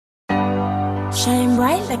Shine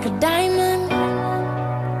bright like a diamond.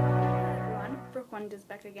 Everyone, Brooke Wonders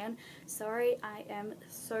back again. Sorry I am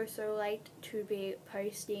so late to be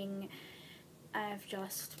posting. I've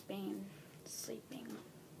just been sleeping.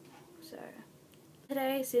 So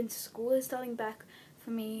today, since school is starting back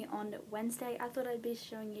for me on Wednesday, I thought I'd be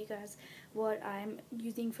showing you guys what I'm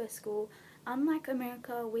using for school. Unlike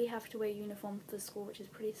America, we have to wear uniform for school, which is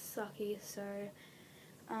pretty sucky, so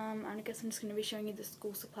I guess I'm just going to be showing you the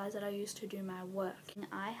school supplies that I use to do my work. And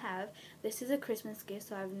this is a Christmas gift,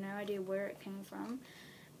 so I have no idea where it came from,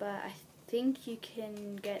 but I think you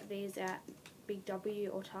can get these at Big W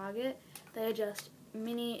or Target. They're just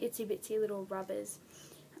mini itsy bitsy little rubbers,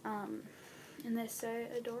 and they're so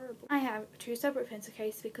adorable. I have two separate pencil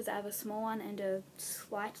cases because I have a small one and a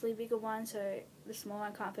slightly bigger one, so the small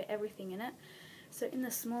one can't fit everything in it. So in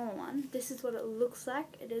the smaller one, this is what it looks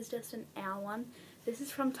like. It is just an hour one. This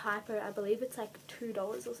is from Typo. I believe it's like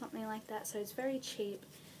 $2 or something like that, so it's very cheap.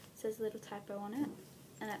 It says a little typo on it,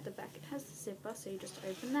 and at the back it has the zipper, so you just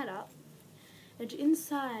open that up. And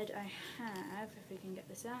inside I have, if we can get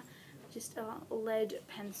this out, just a lead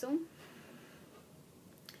pencil,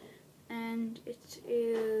 and it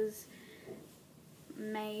is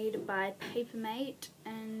made by Papermate,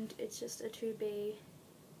 and it's just a 2B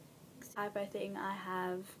typo thing. I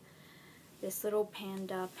have this little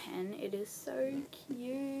panda pen. It is so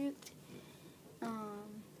cute.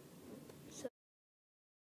 So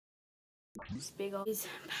this big old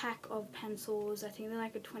pack of pencils. I think they're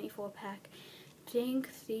like a 24 pack. I think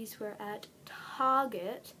these were at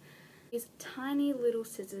Target. These tiny little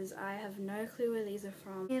scissors. I have no clue where these are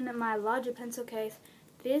from. In my larger pencil case,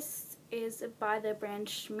 this is by the brand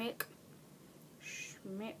Schmick,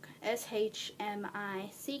 S-H-M-I-C-K.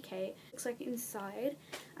 Looks like inside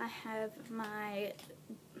I have my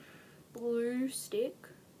blue stick.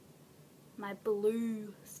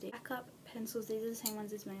 Backup pencils. These are the same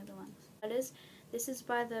ones as my other ones. This is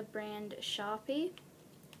by the brand Sharpie.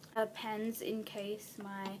 Pens in case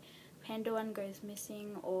my panda one goes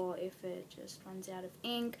missing or if it just runs out of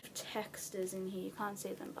ink. Texters in here. You can't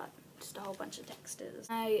see them, but just a whole bunch of texters.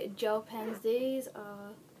 My gel pens. These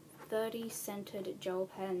are 30 scented gel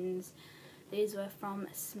pens. These were from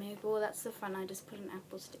Smiggle. That's the front. I just put an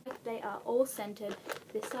apple stick. They are all scented.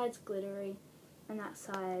 This side's glittery and that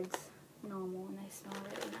side's normal, and they smell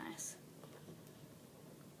really nice.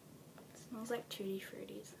 It smells like Tutti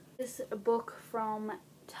Fruttis. This is a book from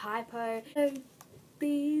Typo. So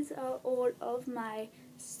these are all of my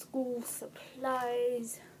school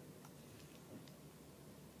supplies.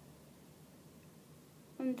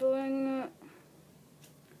 I'm doing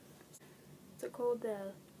what's it called?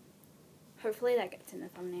 Hopefully that gets in the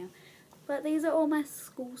thumbnail. But these are all my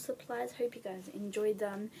school supplies. Hope you guys enjoyed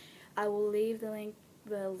them. I will leave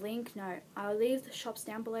I'll leave the shops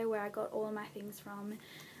down below where I got all of my things from.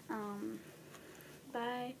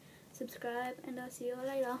 Bye, subscribe, and I'll see you all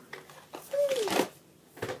later.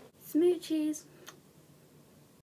 Smoochies.